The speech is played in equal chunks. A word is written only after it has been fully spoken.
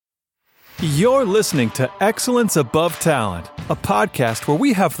You're listening to Excellence Above Talent, a podcast where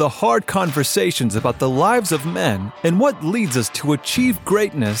we have the hard conversations about the lives of men and what leads us to achieve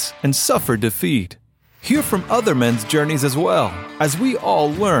greatness and suffer defeat. Hear from other men's journeys as well, as we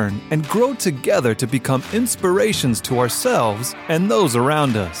all learn and grow together to become inspirations to ourselves and those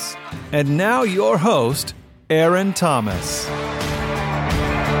around us. And now your host, Aaron Thomas.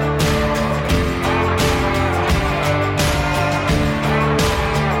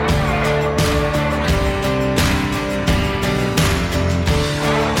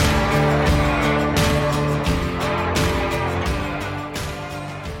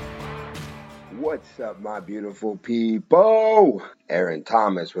 What's up, my beautiful people? Aaron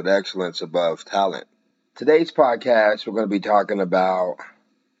Thomas with Excellence Above Talent. Today's podcast, we're going to be talking about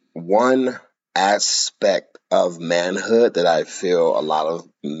one aspect of manhood that I feel a lot of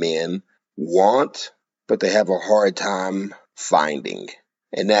men want, but they have a hard time finding,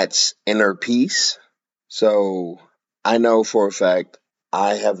 and that's inner peace. So I know for a fact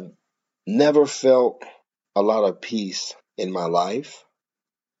I have never felt a lot of peace in my life.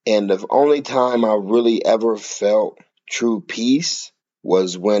 And the only time I really ever felt true peace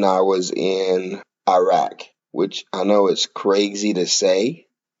was when I was in Iraq, which I know is crazy to say,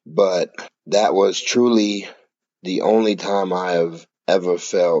 but that was truly the only time I have ever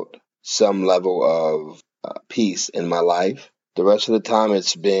felt some level of peace in my life. The rest of the time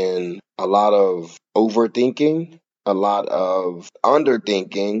it's been a lot of overthinking, a lot of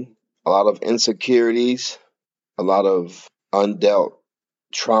underthinking, a lot of insecurities, a lot of undealt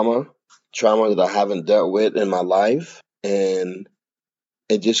trauma that I haven't dealt with in my life, and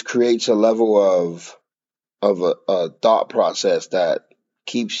it just creates a level of a thought process that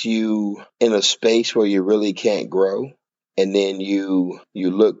keeps you in a space where you really can't grow. And then you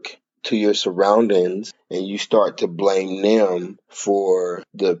look to your surroundings and you start to blame them for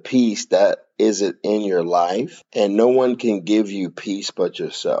the peace that isn't in your life, and no one can give you peace but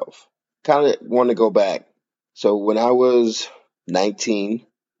yourself. Kind of want to go back. So when I was 19,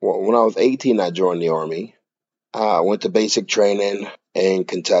 when I was 18, I joined the Army. I went to basic training in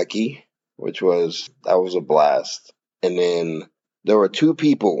Kentucky, that was a blast. And then there were two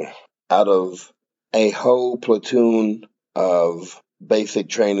people out of a whole platoon of basic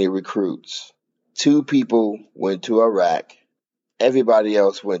training recruits. Two people went to Iraq. Everybody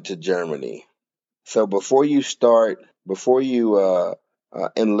else went to Germany. So before you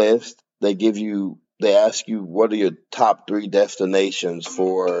enlist, they ask you what are your top 3 destinations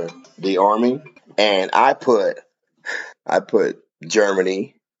for the Army, and I put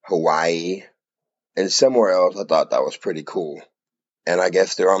Germany, Hawaii, and somewhere else. I thought that was pretty cool, and I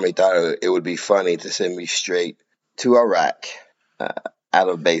guess the Army thought it would be funny to send me straight to Iraq out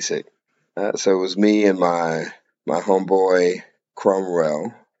of basic. So it was me and my homeboy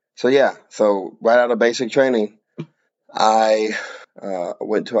Cromwell. So right out of basic training, I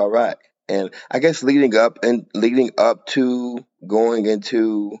went to Iraq. And I guess leading up to going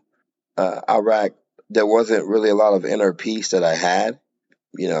into Iraq, there wasn't really a lot of inner peace that I had.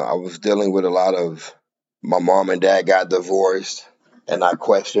 You know, I was dealing with a lot of, my mom and dad got divorced, and I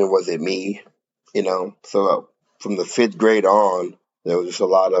questioned, was it me? You know, so from the 5th grade on, there was just a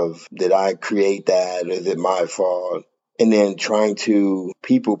lot of, did I create that? Is it my fault? And then trying to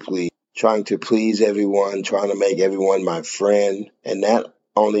people please, trying to please everyone, trying to make everyone my friend, and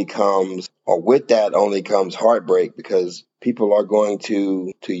with that only comes heartbreak, because people are going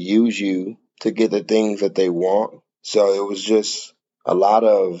to use you to get the things that they want. So it was just a lot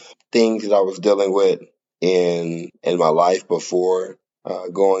of things that I was dealing with in my life before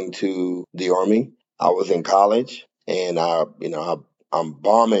going to the Army. I was in college, and I'm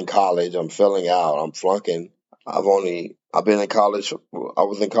bombing college. I'm failing out. I'm flunking. I was in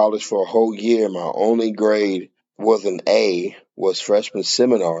college for a whole year. My only grade was an A, was freshman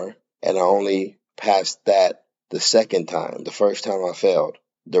seminar, and I only passed that the second time. The first time I failed.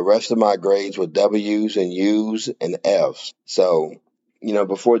 The rest of my grades were W's and U's and F's. So, you know,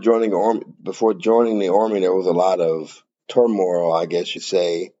 before joining the Army, there was a lot of turmoil, I guess you'd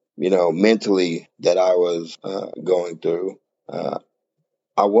say, you know, mentally, that I was going through.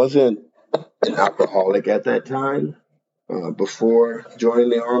 I wasn't an alcoholic at that time. Before joining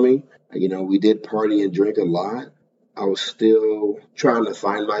the Army, you know, we did party and drink a lot. I was still trying to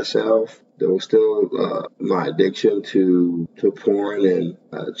find myself. There was still my addiction to porn and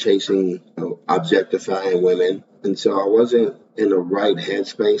chasing, objectifying women. And so I wasn't in the right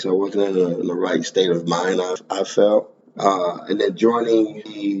headspace. I wasn't in the right state of mind, I felt. And then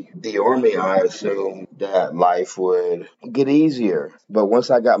joining the Army, I assumed that life would get easier. But once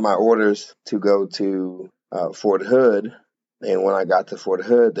I got my orders to go to Fort Hood, And when I got to Fort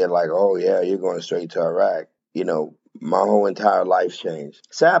Hood, they're like, oh, yeah, you're going straight to Iraq. My whole entire life changed.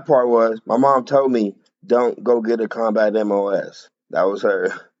 Sad part was my mom told me, don't go get a combat MOS. That was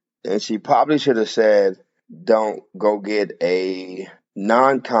her. And she probably should have said, don't go get a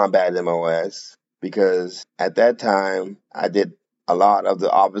non-combat MOS, because at that time I did a lot of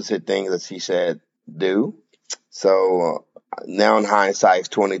the opposite things that she said do. So now in hindsight,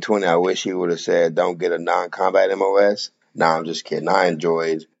 2020, I wish he would have said, don't get a non-combat MOS. Nah, I'm just kidding. I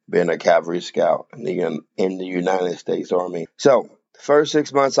enjoyed being a cavalry scout in the United States Army. So the first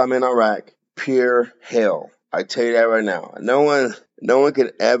 6 months I'm in Iraq, pure hell. I tell you that right now. No one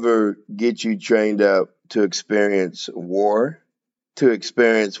can ever get you trained up to experience war, to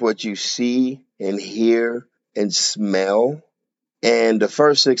experience what you see and hear and smell. And the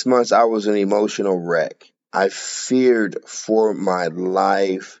first 6 months, I was an emotional wreck. I feared for my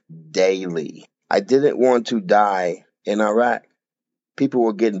life daily. I didn't want to die in Iraq. People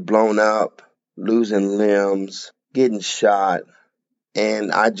were getting blown up, losing limbs, getting shot,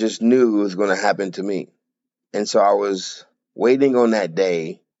 and I just knew it was going to happen to me. And so I was waiting on that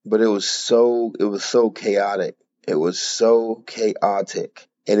day, but it was so chaotic. It was so chaotic.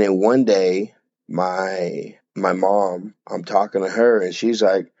 And then one day, my mom, I'm talking to her, and she's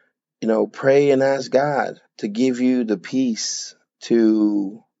like, pray and ask God to give you the peace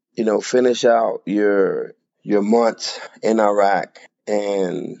to, finish out your months in Iraq,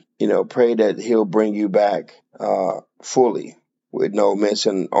 and, pray that he'll bring you back fully with no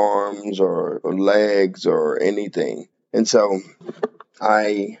missing arms or legs or anything. And so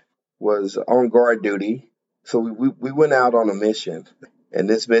I was on guard duty. So we went out on a mission, and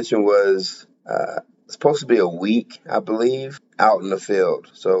this mission was supposed to be a week, I believe, out in the field.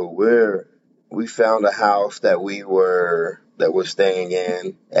 So we found a house that we're staying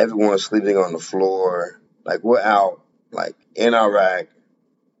in. Everyone's sleeping on the floor. Like, we're out, like, in Iraq,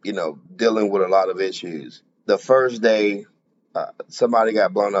 dealing with a lot of issues. The first day, somebody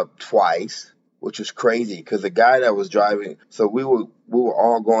got blown up twice, which was crazy because the guy that was driving. So we were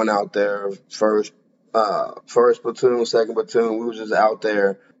all going out there, first platoon, second platoon. We was just out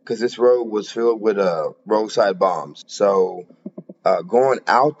there because this road was filled with roadside bombs. So going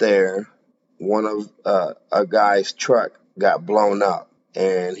out there, one of a guy's truck got blown up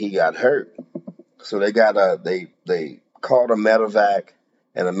and he got hurt. So they called a medevac,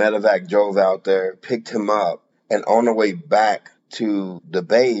 and a medevac drove out there, picked him up, and on the way back to the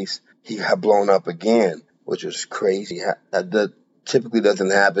base, he got blown up again, which was crazy. That typically doesn't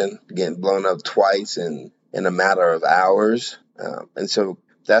happen, getting blown up twice in a matter of hours. And so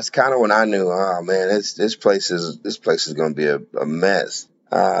that's kind of when I knew, oh man, this place is going to be a mess.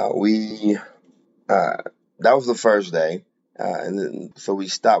 That was the first day. And then, so we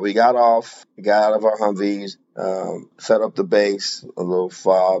stopped. We got out of our Humvees, set up the base, a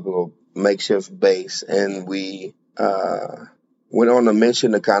little makeshift base, and we went on a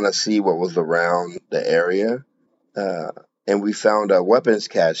mission to kind of see what was around the area. And we found a weapons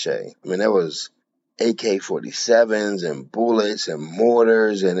cache. I mean, there was AK-47s and bullets and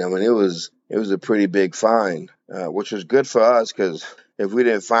mortars, and I mean, it was a pretty big find, which was good for us because if we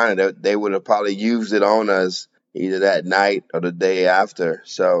didn't find it, they would have probably used it on us either that night or the day after.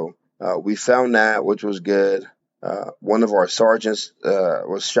 So we found that, which was good. One of our sergeants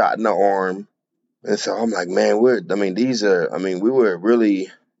was shot in the arm. And so I'm like, man, we were really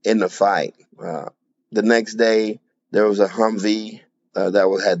in the fight. The next day, there was a Humvee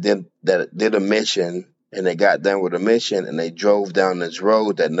that did a mission, and they got done with a mission, and they drove down this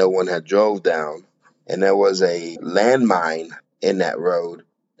road that no one had drove down. And there was a landmine in that road,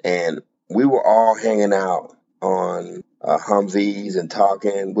 and we were all hanging out on Humvees and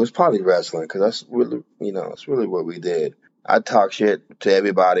talking. It was probably wrestling because that's really, it's really what we did. I talk shit to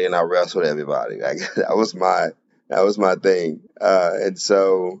everybody and I wrestled everybody. Like, that was my thing. And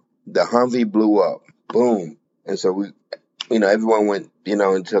so the Humvee blew up, boom. And so we, everyone went,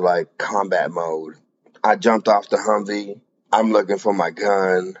 into like combat mode. I jumped off the Humvee. I'm looking for my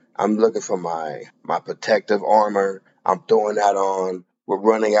gun. I'm looking for my protective armor. I'm throwing that on. We're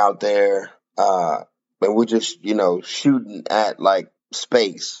running out there. And we're just, shooting at like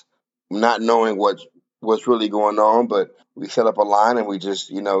space, not knowing what's really going on. But we set up a line and we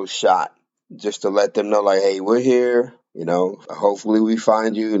just, shot just to let them know, like, hey, we're here. Hopefully we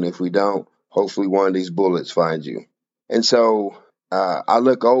find you. And if we don't, hopefully one of these bullets finds you. And so I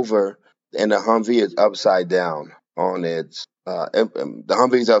look over and the Humvee is upside down on its, the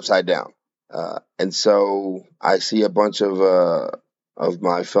Humvee is upside down. And so I see a bunch of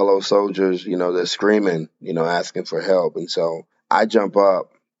my fellow soldiers, they're screaming, asking for help. And so I jump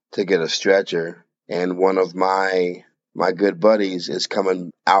up to get a stretcher, and one of my my good buddies is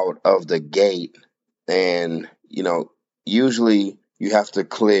coming out of the gate, and usually you have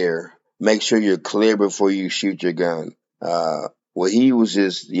to make sure you're clear before you shoot your gun. Well, he was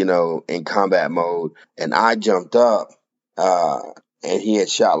just in combat mode, and I jumped up, uh, and he had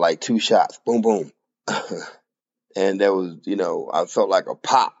shot like 2 shots, boom, boom, and there was I felt like a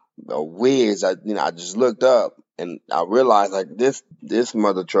pop, a whiz. I just looked up and I realized like this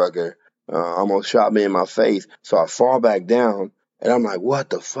mother trucker almost shot me in my face. So I fall back down and I'm like, what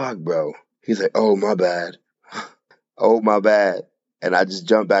the fuck, bro? He's like, oh, my bad. Oh, my bad. And I just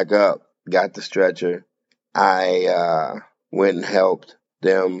jumped back up, got the stretcher. I went and helped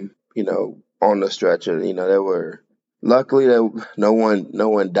them, on the stretcher. Luckily no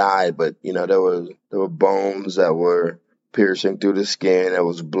one died, but there were bones that were piercing through the skin. There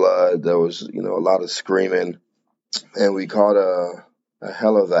was blood. There was a lot of screaming, and we called a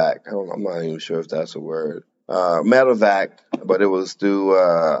helivac. I'm not even sure if that's a word. Medevac, but it was through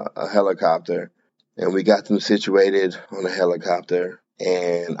a helicopter, and we got them situated on a helicopter,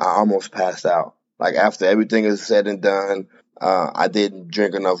 and I almost passed out. Like after everything is said and done, I didn't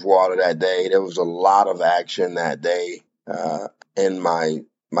drink enough water that day. There was a lot of action that day, and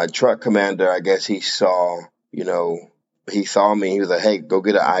my truck commander, I guess he saw me. He was like, "Hey, go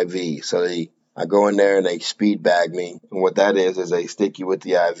get an IV." So I go in there and they speed bag me. And what that is they stick you with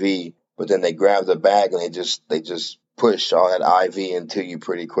the IV, but then they grab the bag and they just push all that IV into you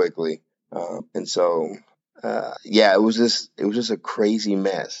pretty quickly. And so, yeah, it was just a crazy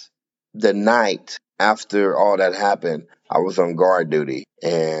mess. The night after all that happened, I was on guard duty,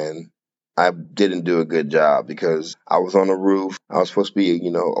 and I didn't do a good job because I was on the roof. I was supposed to be,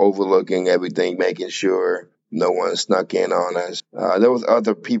 overlooking everything, making sure no one snuck in on us. There was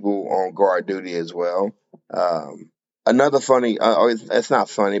other people on guard duty as well. Another funny, it's not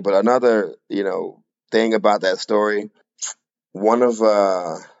funny, but another, thing about that story. One of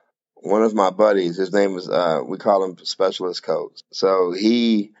one of my buddies, his name was we call him Specialist Coach. So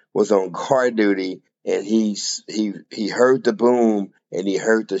he was on guard duty, and he heard the boom and he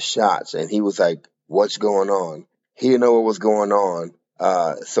heard the shots, and he was like, "What's going on?" He didn't know what was going on,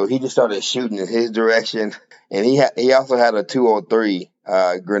 so he just started shooting in his direction, and he also had a 203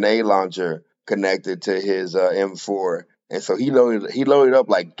 grenade launcher connected to his M4, and so he loaded up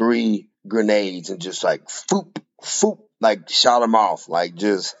like 3 grenades and just like foop foop, like shot them off, like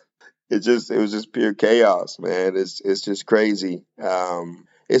just it was just pure chaos, man. It's just crazy.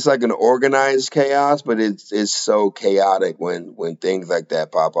 It's like an organized chaos, but it's so chaotic when things like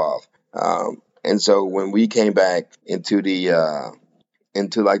that pop off. And so when we came back into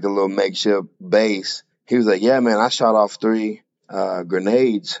like the little makeshift base, he was like, "Yeah, man, I shot off 3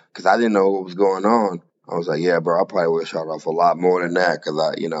 grenades because I didn't know what was going on." I was like, "Yeah, bro, I probably would have shot off a lot more than that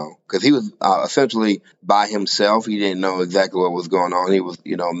because he was essentially by himself. He didn't know exactly what was going on. He was,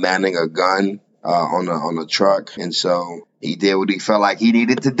 manning a gun on a truck, and so he did what he felt like he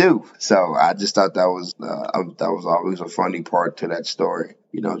needed to do. So I just thought that was always a funny part to that story.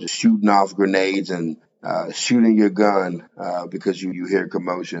 Just shooting off grenades and shooting your gun because you hear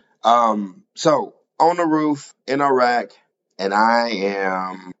commotion. So on the roof in Iraq, and I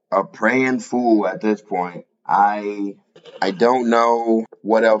am a praying fool at this point. I don't know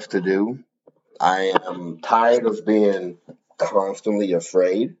what else to do. I am tired of being constantly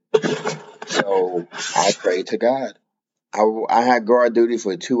afraid. So I pray to God. I had guard duty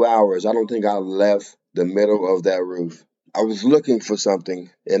for 2 hours. I don't think I left the middle of that roof. I was looking for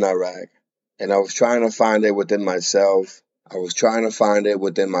something in Iraq, and I was trying to find it within myself. I was trying to find it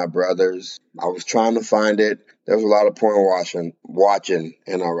within my brothers. I was trying to find it. There was a lot of porn watching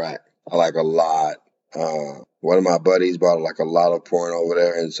in Iraq. I like a lot. One of my buddies bought like a lot of porn over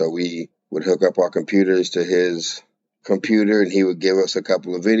there, and so we would hook up our computers to his computer, and he would give us a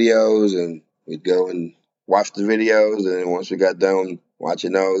couple of videos, and we'd go and watch the videos, and then once we got done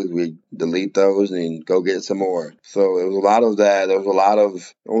watching those, we delete those and go get some more. So it was a lot of that. There was a lot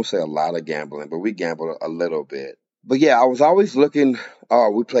of, I won't say a lot of gambling, but we gambled a little bit. But yeah, I was always looking.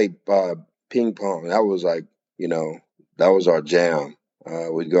 Oh, we played ping pong. That was like, that was our jam.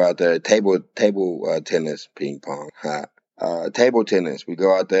 We'd go out there, table tennis, ping pong, table tennis. We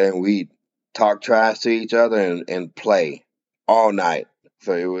go out there and we talk trash to each other and play all night.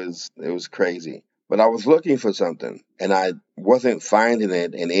 So it was crazy. But I was looking for something, and I wasn't finding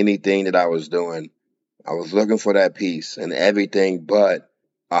it in anything that I was doing. I was looking for that peace in everything but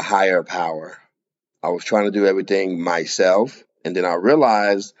a higher power. I was trying to do everything myself, and then I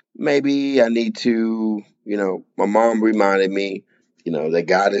realized maybe I need to, my mom reminded me, that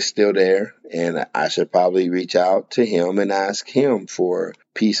God is still there, and I should probably reach out to Him and ask Him for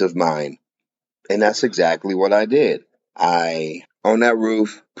peace of mind. And that's exactly what I did. On that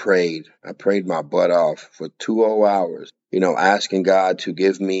roof, prayed. I prayed my butt off for 2 hours, asking God to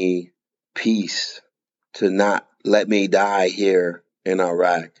give me peace, to not let me die here in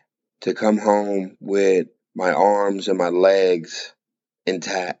Iraq, to come home with my arms and my legs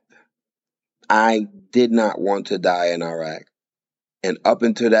intact. I did not want to die in Iraq. And up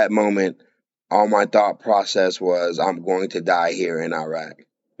until that moment, all my thought process was, I'm going to die here in Iraq.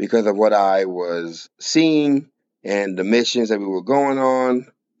 Because of what I was seeing and the missions that we were going on,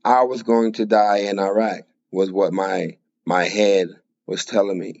 I was going to die in Iraq, was what my head was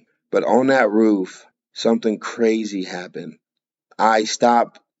telling me. But on that roof, something crazy happened. I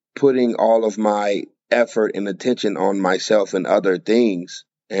stopped putting all of my effort and attention on myself and other things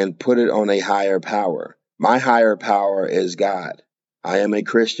and put it on a higher power. My higher power is God. I am a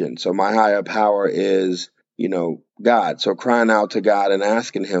Christian, so my higher power is, God. So crying out to God and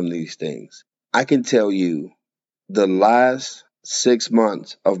asking Him these things. I can tell you the last 6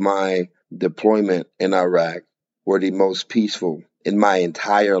 months of my deployment in Iraq were the most peaceful in my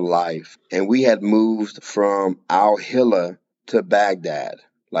entire life. And we had moved from Al Hilla to Baghdad,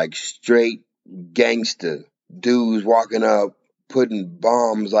 like straight gangster dudes walking up, putting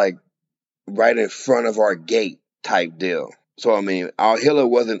bombs like right in front of our gate type deal. So, I mean, Al Hilla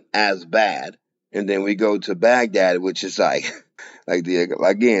wasn't as bad. And then we go to Baghdad, which is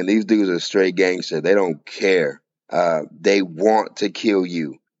again, these dudes are straight gangster. They don't care. They want to kill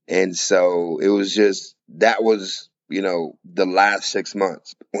you. And so it was that was, the last 6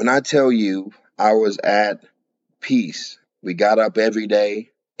 months. When I tell you I was at peace, we got up every day,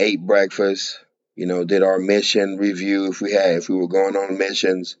 ate breakfast, did our mission review if we were going on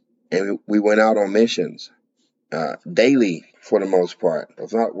missions, and we went out on missions daily for the most part.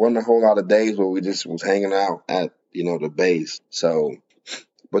 Wasn't a whole lot of days where we just was hanging out at the base. So,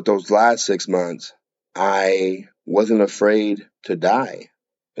 but those last 6 months, I wasn't afraid to die.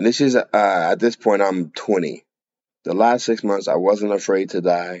 And this is at this point I'm 20. The last 6 months, I wasn't afraid to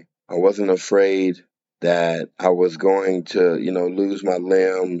die. I wasn't afraid that I was going to lose my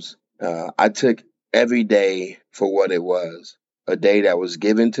limbs. I took every day for what it was, a day that was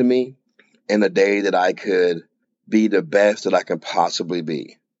given to me, and a day that I could be the best that I can possibly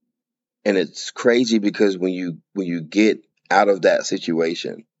be. And it's crazy because when you get out of that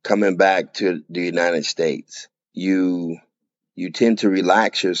situation, coming back to the United States, you tend to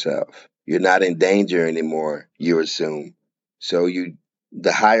relax yourself. You're not in danger anymore, you assume. So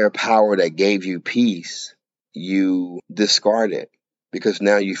the higher power that gave you peace, you discard it because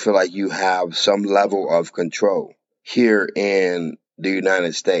now you feel like you have some level of control here in the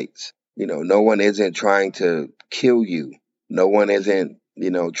United States. No one isn't trying to kill you. No one isn't,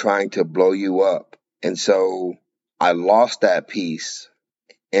 trying to blow you up. And so I lost that peace.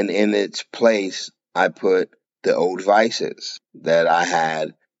 And in its place, I put the old vices that I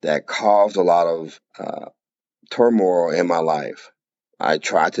had that caused a lot of turmoil in my life. I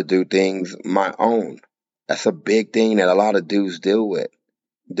tried to do things my own. That's a big thing that a lot of dudes deal with.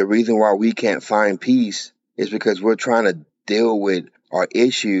 The reason why we can't find peace is because we're trying to deal with our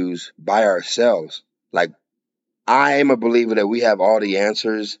issues by ourselves. Like, I am a believer that we have all the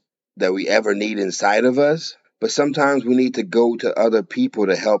answers that we ever need inside of us, but sometimes we need to go to other people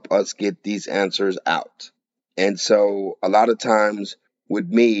to help us get these answers out. And so a lot of times with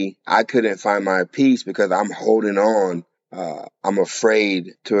me, I couldn't find my peace because I'm holding on. I'm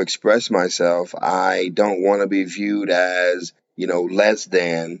afraid to express myself. I don't want to be viewed as, less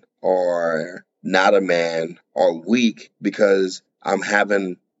than or not a man or weak because I'm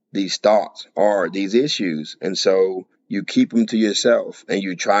having these thoughts or these issues. And so you keep them to yourself and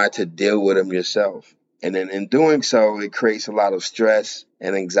you try to deal with them yourself. And then in doing so, it creates a lot of stress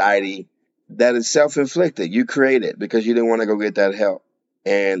and anxiety that is self-inflicted. You create it because you didn't want to go get that help.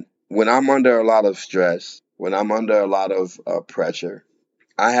 And when I'm under a lot of stress, when I'm under a lot of pressure,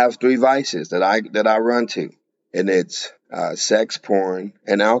 I have three vices that I run to, and it's sex, porn,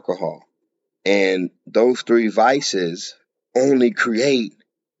 and alcohol. And those three vices only create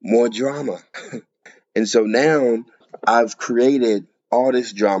more drama. And so now I've created all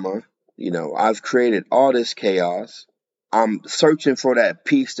this drama, I've created all this chaos. I'm searching for that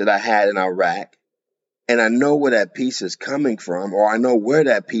peace that I had in Iraq. And I know where that peace is coming from, or I know where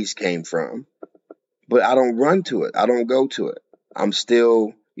that peace came from, but I don't run to it. I don't go to it. I'm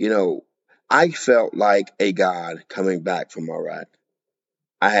still, I felt like a god coming back from Iraq.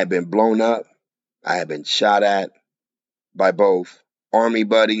 I had been blown up. I had been shot at by both army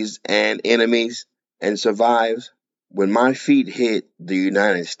buddies and enemies and survived. When my feet hit the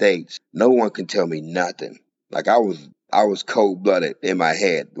United States, no one can tell me nothing. Like I was cold-blooded in my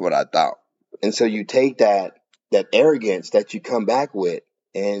head, what I thought. And so you take that that arrogance that you come back with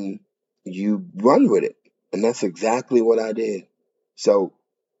and you run with it. And that's exactly what I did. So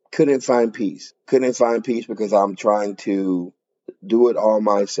couldn't find peace. Couldn't find peace because I'm trying to do it all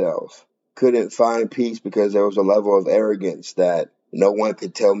myself. Couldn't find peace because there was a level of arrogance that no one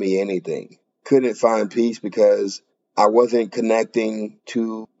could tell me anything. Couldn't find peace because I wasn't connecting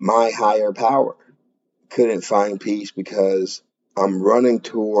to my higher power. Couldn't find peace because I'm running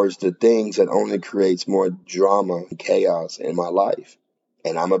towards the things that only creates more drama and chaos in my life.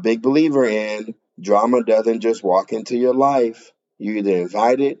 And I'm a big believer in drama doesn't just walk into your life. You either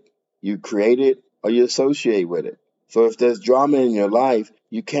invite it, you create it, or you associate with it. So if there's drama in your life,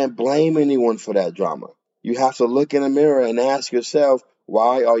 you can't blame anyone for that drama. You have to look in the mirror and ask yourself,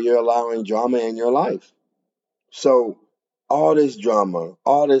 why are you allowing drama in your life? So all this drama,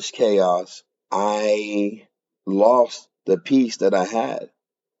 all this chaos, I lost the peace that I had.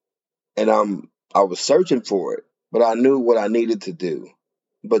 And I was searching for it, but I knew what I needed to do.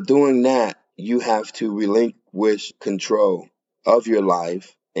 But doing that, you have to relinquish control of your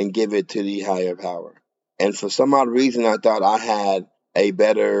life and give it to the higher power. And for some odd reason, I thought I had a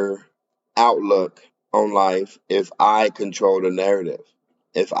better outlook on life if I controlled the narrative.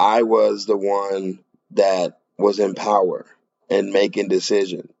 If I was the one that was in power and making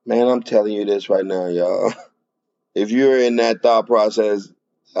decisions. Man, I'm telling you this right now, y'all. If you're in that thought process,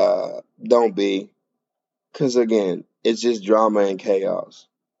 don't be. Because again, it's just drama and chaos.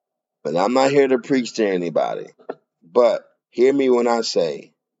 But I'm not here to preach to anybody. But hear me when I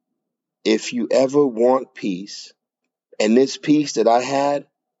say, if you ever want peace, and this peace that I had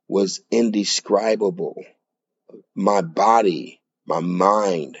was indescribable. My body, my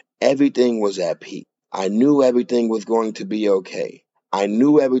mind, everything was at peace. I knew everything was going to be okay. I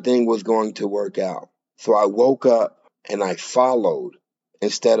knew everything was going to work out. So I woke up and I followed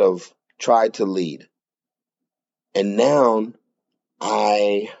instead of tried to lead. And now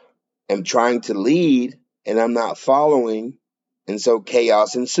I am trying to lead and I'm not following, and so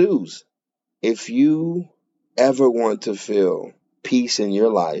chaos ensues. If you ever want to feel peace in your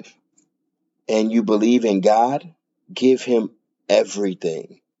life and you believe in God, give him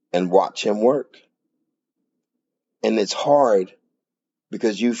everything and watch him work. And it's hard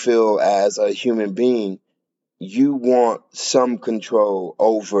because you feel as a human being, you want some control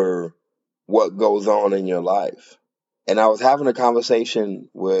over what goes on in your life. And I was having a conversation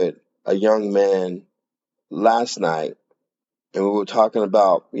with a young man last night, and we were talking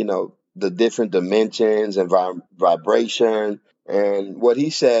about, the different dimensions and vibration. And what he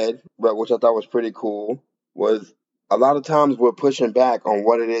said, which I thought was pretty cool, was a lot of times we're pushing back on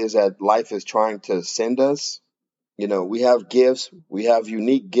what it is that life is trying to send us. We have gifts, we have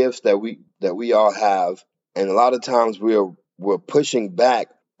unique gifts that we all have, and a lot of times we're pushing back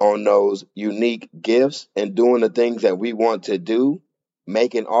on those unique gifts and doing the things that we want to do,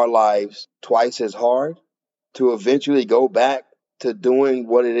 making our lives twice as hard to eventually go back to doing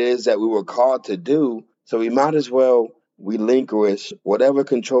what it is that we were called to do. So we might as well relinquish whatever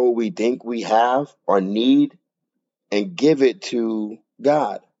control we think we have or need and give it to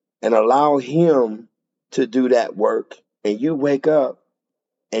God and allow him to do that work. And you wake up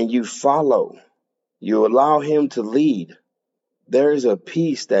and you follow. You allow him to lead. There is a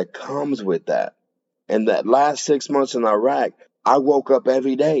peace that comes with that. And that last 6 months in Iraq, I woke up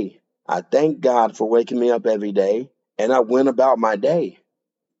every day. I thank God for waking me up every day, and I went about my day.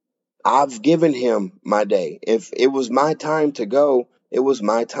 I've given him my day. If it was my time to go, it was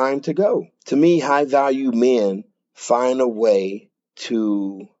my time to go. To me, high value men find a way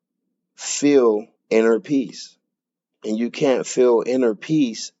to feel inner peace. And you can't feel inner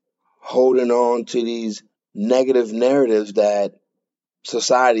peace holding on to these negative narratives that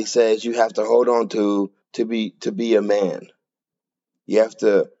society says you have to hold on to be a man. You have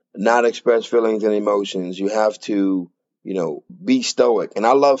to not express feelings and emotions. You have to, be stoic. And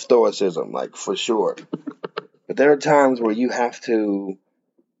I love stoicism, like for sure. But there are times where you have to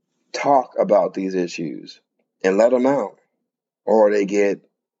talk about these issues and let them out, or they get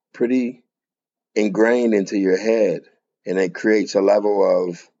pretty ingrained into your head, and it creates a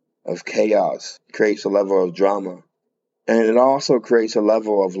level of chaos, creates a level of drama, and it also creates a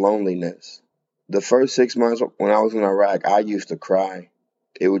level of loneliness. The first 6 months when I was in Iraq, I used to cry.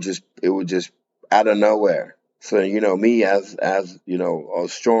 It would just out of nowhere. So, me as a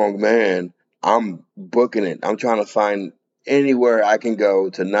strong man, I'm booking it. I'm trying to find anywhere I can go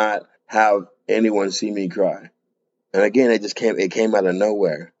to not have anyone see me cry. And again, it came out of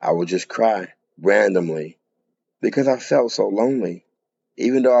nowhere. I would just cry randomly because I felt so lonely.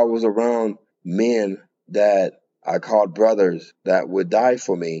 Even though I was around men that I called brothers that would die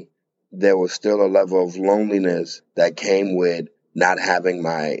for me, there was still a level of loneliness that came with not having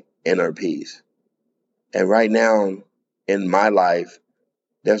my inner peace. And right now in my life,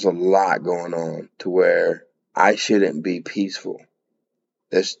 there's a lot going on to where I shouldn't be peaceful.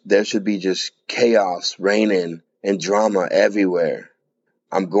 There should be just chaos reigning and drama everywhere.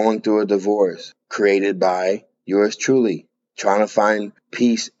 I'm going through a divorce created by yours truly, trying to find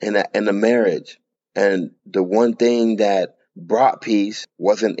peace in a marriage. And the one thing that brought peace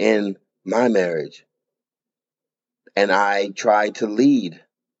wasn't in my marriage. And I tried to lead.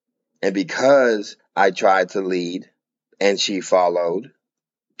 And because I tried to lead and she followed,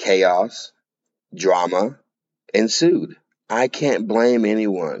 chaos, drama ensued. I can't blame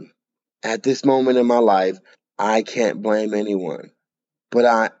anyone. At this moment in my life, I can't blame anyone.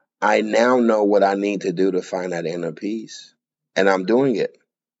 But I now know what I need to do to find that inner peace. And I'm doing it.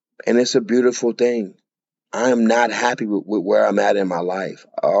 And it's a beautiful thing. I am not happy with where I'm at in my life.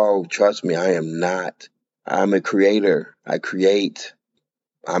 Oh, trust me, I am not. I'm a creator. I create.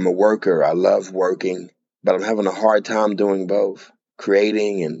 I'm a worker. I love working. But I'm having a hard time doing both.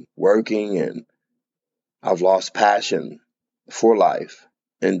 Creating and working, and I've lost passion for life.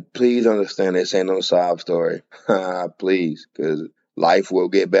 And please understand this ain't no sob story. Please, because life will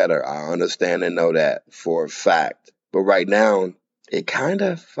get better. I understand and know that for a fact. But right now, it kind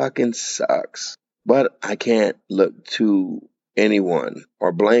of fucking sucks. But I can't look to anyone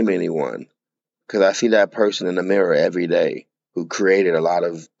or blame anyone because I see that person in the mirror every day who created a lot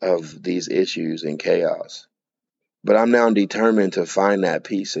of these issues and chaos. But I'm now determined to find that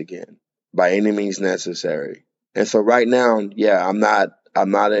peace again by any means necessary. And so right now, yeah, I'm not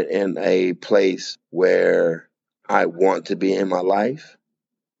in a place where I want to be in my life,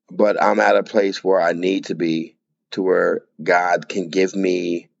 but I'm at a place where I need to be to where God can give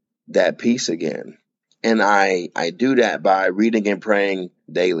me that peace again. And I do that by reading and praying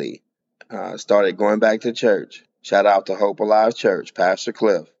daily. Started going back to church. Shout out to Hope Alive Church, Pastor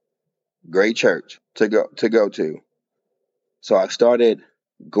Cliff. Great church to go to. So I started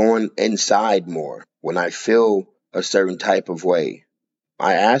going inside more when I feel a certain type of way.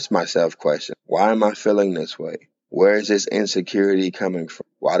 I ask myself questions. Why am I feeling this way? Where is this insecurity coming from?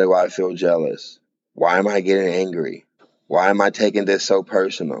 Why do I feel jealous? Why am I getting angry? Why am I taking this so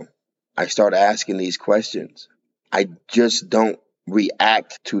personal? I start asking these questions. I just don't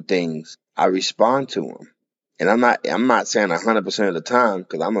react to things. I respond to them. And I'm not saying 100% of the time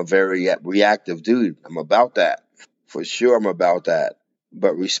because I'm a very reactive dude. I'm about that. For sure I'm about that.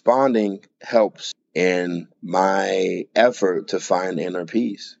 But responding helps in my effort to find inner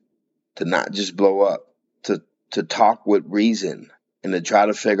peace, to not just blow up, to talk with reason and to try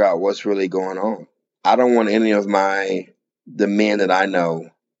to figure out what's really going on. I don't want any of the men that I know,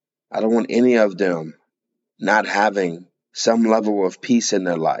 I don't want any of them not having some level of peace in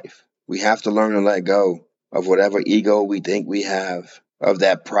their life. We have to learn to let go of whatever ego we think we have, of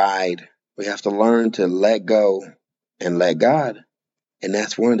that pride. We have to learn to let go and let God. And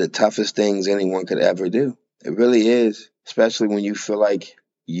that's one of the toughest things anyone could ever do. It really is, especially when you feel like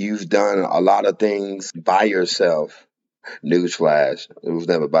you've done a lot of things by yourself. Newsflash, it was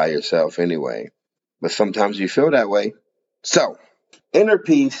never by yourself anyway. But sometimes you feel that way. So, inner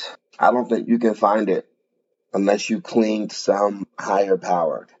peace, I don't think you can find it unless you cling to some higher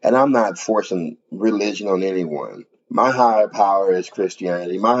power. And I'm not forcing religion on anyone. My higher power is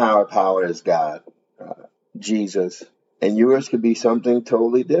Christianity. My higher power is God, Jesus. And yours could be something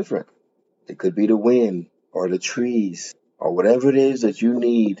totally different. It could be the wind or the trees or whatever it is that you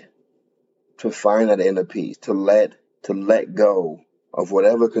need to find that inner peace, to let go of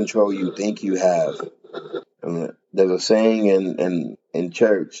whatever control you think you have. There's a saying in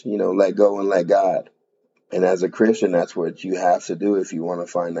church, let go and let God. And as a Christian, that's what you have to do if you want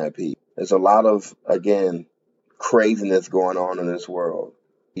to find that peace. There's a lot of, again, craziness going on in this world.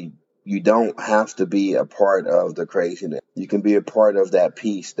 You don't have to be a part of the craziness. You can be a part of that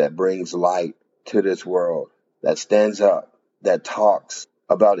peace that brings light to this world, that stands up, that talks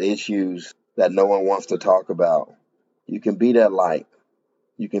about issues that no one wants to talk about. You can be that light.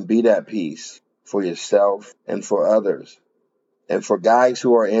 You can be that peace for yourself and for others. And for guys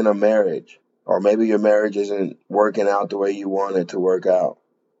who are in a marriage, or maybe your marriage isn't working out the way you want it to work out,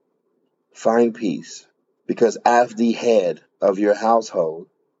 find peace. Because as the head of your household,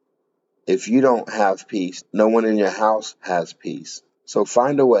 if you don't have peace, no one in your house has peace. So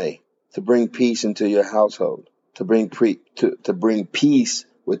find a way to bring peace into your household, to bring peace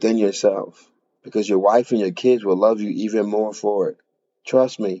within yourself. Because your wife and your kids will love you even more for it.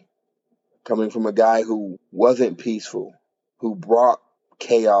 Trust me, coming from a guy who wasn't peaceful, who brought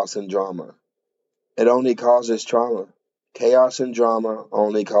chaos and drama, it only causes trauma. Chaos and drama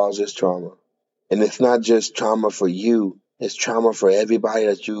only causes trauma. And it's not just trauma for you, it's trauma for everybody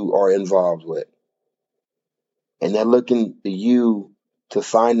that you are involved with. And they're looking to you to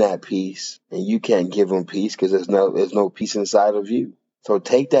find that peace, and you can't give them peace because there's no peace inside of you. So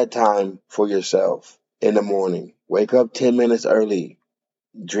take that time for yourself in the morning. Wake up 10 minutes early.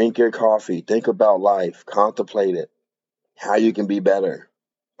 Drink your coffee. Think about life. Contemplate it. How you can be better.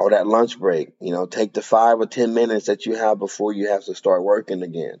 Or that lunch break. Take the 5 or 10 minutes that you have before you have to start working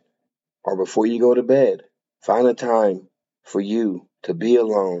again. Or before you go to bed. Find a time for you to be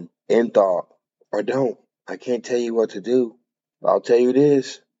alone, in thought, or don't. I can't tell you what to do. But I'll tell you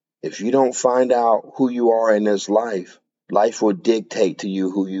this. If you don't find out who you are in this life, life will dictate to you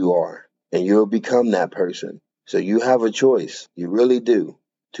who you are. And you'll become that person. So you have a choice. You really do.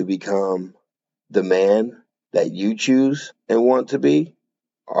 To become the man that you choose and want to be,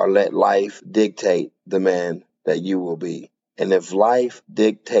 or let life dictate the man that you will be. And if life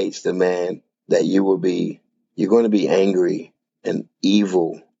dictates the man that you will be, you're going to be angry and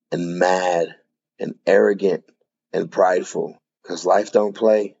evil and mad and arrogant and prideful. Because life don't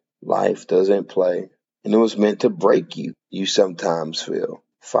play. Life doesn't play. And it was meant to break you. You sometimes feel.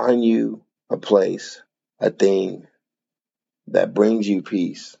 Find you a place, a thing that brings you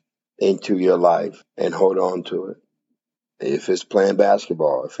peace into your life and hold on to it. If it's playing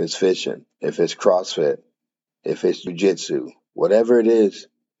basketball, if it's fishing, if it's CrossFit, if it's jiu-jitsu, whatever it is,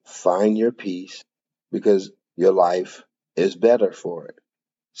 find your peace because your life is better for it.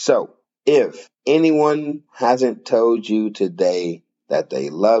 So, if anyone hasn't told you today that they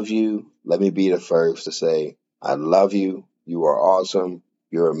love you, let me be the first to say, I love you. You are awesome.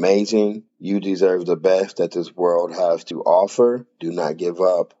 You're amazing. You deserve the best that this world has to offer. Do not give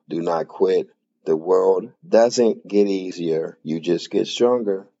up. Do not quit. The world doesn't get easier. You just get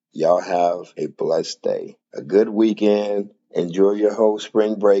stronger. Y'all have a blessed day. A good weekend. Enjoy your whole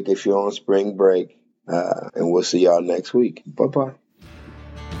spring break if you're on spring break. And we'll see y'all next week. Bye-bye.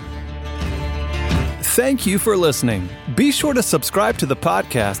 Thank you for listening. Be sure to subscribe to the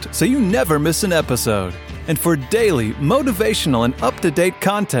podcast so you never miss an episode. And for daily motivational and up-to-date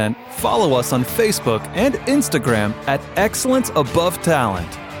content, follow us on Facebook and Instagram at Excellence Above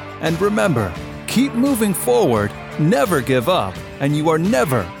Talent. And remember, keep moving forward, never give up, and you are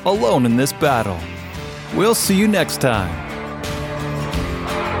never alone in this battle. We'll see you next time.